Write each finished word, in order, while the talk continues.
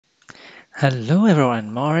Hello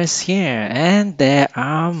everyone, Morris here, and there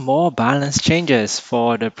are more balance changes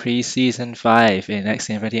for the pre-season 5 in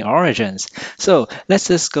Axie Infinity Origins. So let's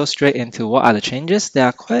just go straight into what are the changes. There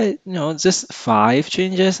are quite, just 5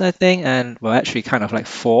 changes I think, and well actually kind of like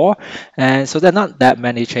 4. And so there are not that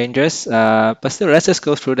many changes, but still let's just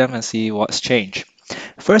go through them and see what's changed.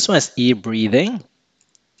 First one is e-breathing.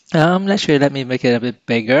 Let me make it a bit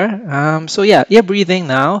bigger. So yeah, ear breathing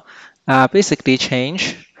now basically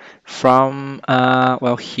change from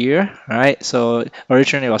well here, right? So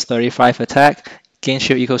originally it was 35 attack, gain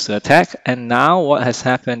shield equals to attack, and now what has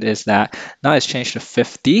happened is that now it's changed to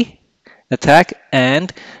 50 attack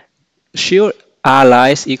and shield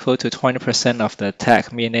allies equal to 20% of the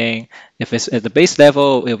attack, meaning if it's at the base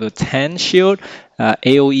level, it will 10 shield,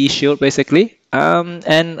 AoE shield basically,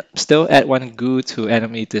 and still add 1 goo to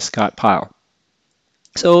enemy discard pile.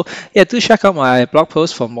 So yeah, do check out my blog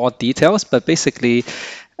post for more details, but basically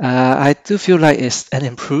I do feel like it's an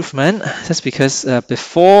improvement just because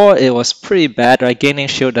before it was pretty bad, right? Gaining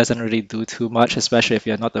shield doesn't really do too much, especially if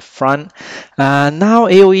you're not the front. Now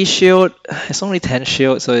AoE shield, it's only 10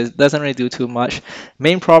 shield, so it doesn't really do too much.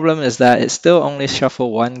 Main problem is that it still only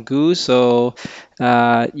shuffle 1 goo, so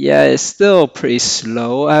yeah, it's still pretty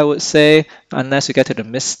slow, I would say, unless you get to the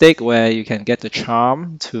Mystic where you can get the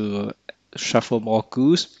Charm to shuffle more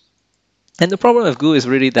goos. And the problem with goo is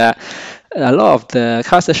really that a lot of the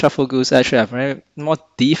caster shuffle goos actually are very more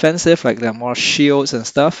defensive, like they're more shields and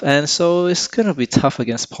stuff, and so it's gonna be tough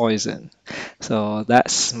against poison. So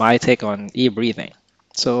that's my take on e-breathing.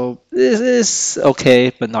 So this is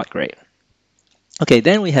okay, but not great. Okay,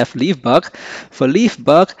 then we have leaf bug. For leaf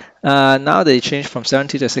bug, now they changed from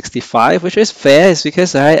 70 to 65, which is fair. It's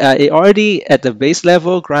because it already at the base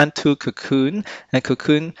level grant 2 cocoon,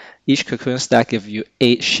 and each cocoon stack give you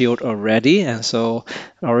 8 shield already. And so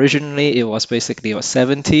originally it was basically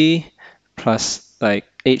 70 plus like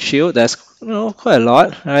 8 shield. That's quite a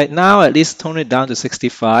lot. Right now, at least tone it down to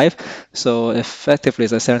 65. So effectively,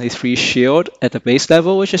 it's a 73 shield at the base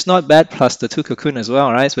level, which is not bad. Plus the 2 cocoon as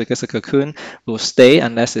well, right? So because the cocoon will stay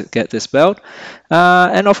unless it gets dispelled.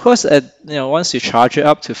 And of course, once you charge it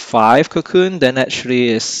up to 5 cocoon, then actually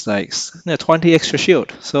it's like 20 extra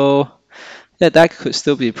shield. So yeah, that could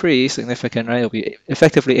still be pretty significant, right? It'll be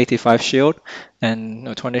effectively 85 shield,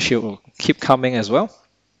 and 20 shield will keep coming as well.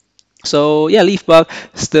 So yeah, Leaf Bug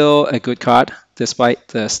still a good card despite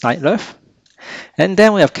the slight nerf. And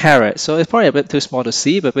then we have Carrot. So it's probably a bit too small to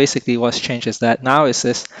see, but basically what's changed is that now it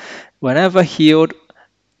says whenever healed,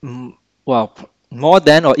 well, more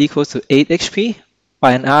than or equal to 8 HP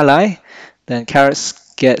by an ally, then Carrot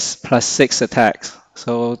gets plus 6 attacks.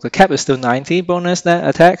 So the cap is still 90 bonus net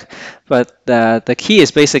attack, but the key is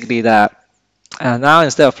basically that now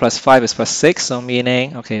instead of plus 5 it's plus 6, so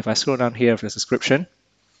meaning, okay, if I scroll down here for the description,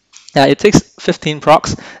 it takes 15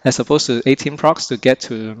 procs as opposed to 18 procs to get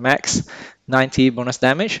to max 90 bonus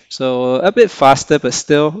damage. So a bit faster, but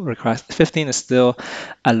still requires 15 is still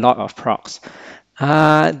a lot of procs.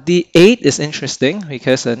 The 8 is interesting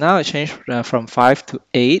because now it changed from 5 to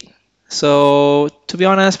 8. So to be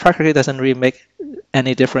honest, practically doesn't really make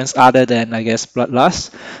any difference other than I guess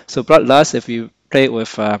Bloodlust. So Bloodlust, if you play it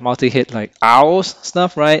with multi-hit like owls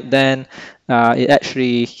stuff, right, then it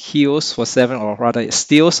actually heals for 7, or rather it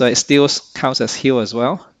steals, so it steals counts as heal as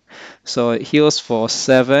well. So it heals for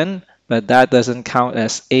 7, but that doesn't count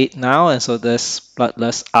as 8 now, and so this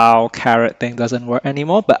Bloodlust Owl Carrot thing doesn't work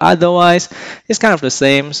anymore, but otherwise it's kind of the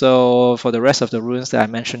same. So for the rest of the runes that I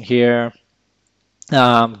mentioned here,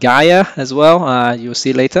 Gaia as well, you'll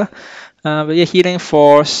see later. But yeah, Healing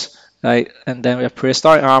Force, right, and then we have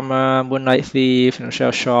Prehistoric Armor, Moonlight Thief,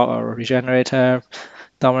 Shell Shock or Regenerator,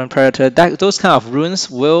 Dominant Predator. Those kind of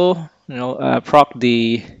runes will, proc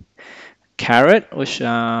the Carrot, which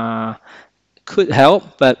could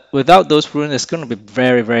help, but without those runes, it's going to be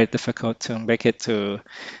very, very difficult to make it to,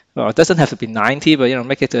 well, it doesn't have to be 90, but,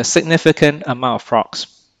 make it to a significant amount of procs.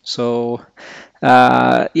 So,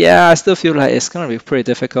 yeah, I still feel like it's going to be pretty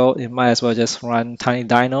difficult. You might as well just run Tiny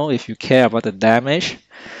Dino if you care about the damage.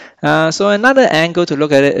 So another angle to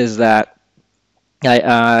look at it is that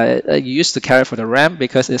I used the carrot for the ramp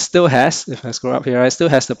because it still has, if I scroll up here, it still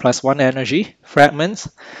has the +1 energy fragments.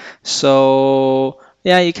 So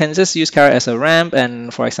yeah, you can just use carrot as a ramp,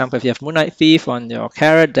 and for example, if you have Moonlight Thief on your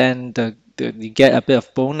carrot, then you get a bit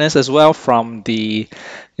of bonus as well from the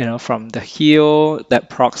from the heal that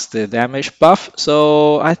procs the damage buff.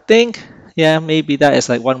 So I think, yeah, maybe that is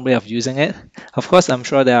like one way of using it. Of course, I'm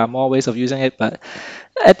sure there are more ways of using it, but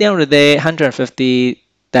at the end of the day, 150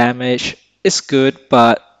 damage is good,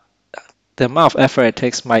 but the amount of effort it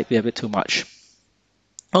takes might be a bit too much.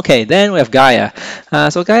 Okay, then we have Gaia.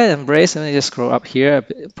 So Gaia Embrace, let me just scroll up here,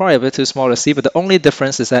 probably a bit too small to see, but the only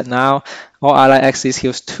difference is that now all ally Axies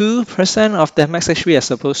heals 2% of their max HP as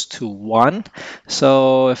opposed to 1.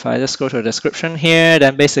 So if I just go to the description here,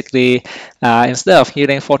 then basically instead of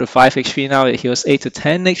healing 4 to 5 HP, now it heals 8 to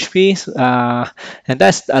 10 HP, and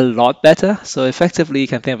that's a lot better. So effectively, you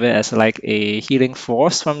can think of it as like a healing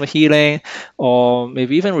force from the healing, or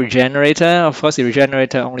maybe even regenerator. Of course, the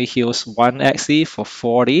regenerator only heals 1 XE for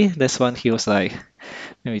 40. This one heals like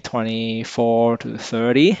maybe 24 to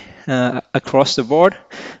 30 across the board.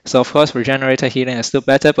 So of course, regenerator healing is still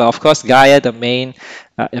better, but of course, Gaia, the main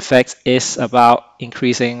effect is about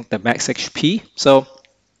increasing the max HP. So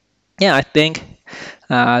yeah, I think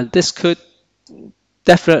this could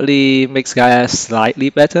definitely makes Gaia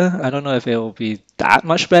slightly better. I don't know if it will be that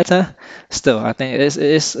much better. Still, I think it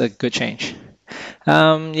is a good change.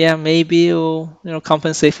 Yeah, maybe it'll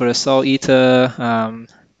compensate for the Soul Eater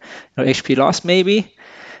HP loss, maybe.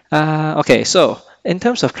 Okay, so in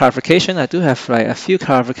terms of clarification, I do have like a few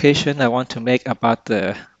clarification I want to make about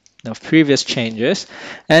the previous changes.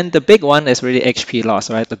 And the big one is really HP loss,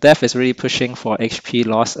 right? The dev is really pushing for HP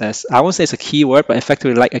loss as, I won't say it's a keyword, but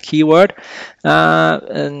effectively like a keyword.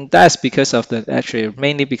 And that's because of the, actually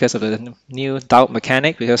mainly because of the new doubt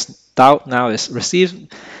mechanic, because doubt now is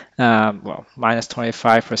received well, minus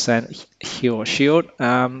 25% heal or shield.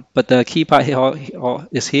 But the key part here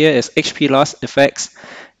is HP loss effects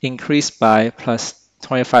increased by plus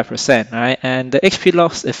 25%, right? And the HP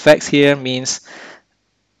loss effects here means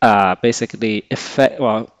basically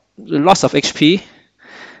loss of HP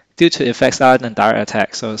due to effects other than direct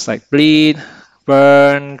attack. So it's like bleed,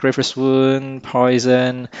 burn, Griefer's Wound,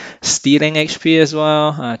 poison, stealing HP as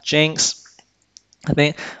well, Jinx. I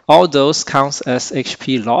think all those counts as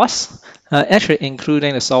HP loss, actually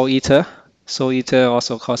including the Soul Eater. Soul Eater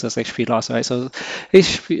also causes HP loss, right? So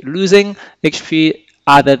losing HP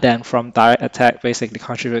other than from direct attack basically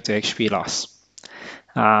contribute to HP loss.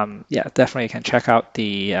 Yeah, definitely you can check out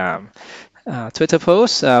the Twitter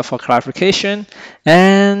post for clarification.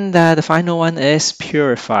 And the final one is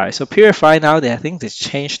Purify. So Purify now, I think they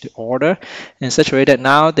changed the order in such a way that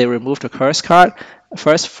now they remove the curse card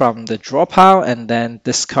first from the draw pile and then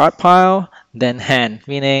discard pile, then hand.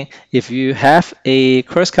 Meaning if you have a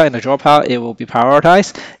curse card in the draw pile, it will be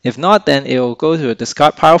prioritized. If not, then it will go to the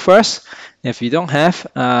discard pile first. If you don't have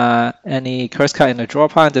any curse card in the draw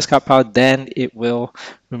pile and discard pile, then it will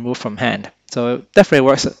remove from hand. So it definitely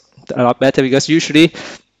works a lot better, because usually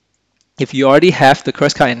if you already have the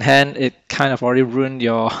curse card in hand, it kind of already ruined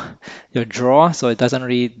your draw, so it doesn't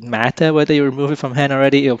really matter whether you remove it from hand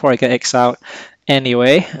already. It'll probably get exiled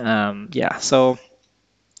anyway. Yeah, so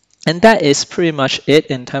and that is pretty much it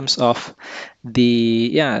in terms of the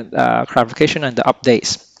clarification and the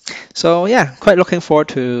updates. So yeah, quite looking forward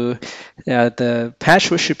to the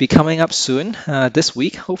patch, which should be coming up soon, this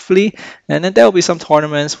week, hopefully. And then there will be some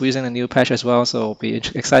tournaments using the new patch as well. So we'll be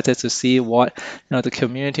excited to see what the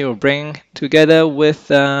community will bring together with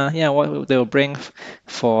what they will bring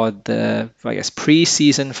for the, I guess,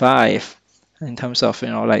 pre-season 5 in terms of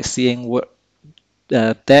like seeing what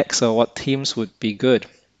decks or what teams would be good.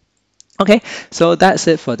 Okay, so that's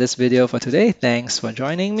it for this video for today. Thanks for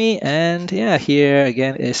joining me. And yeah, here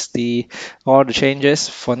again is all the changes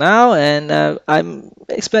for now. And I'm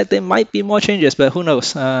expect there might be more changes, but who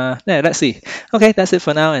knows? Yeah, let's see. Okay, that's it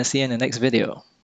for now, and see you in the next video.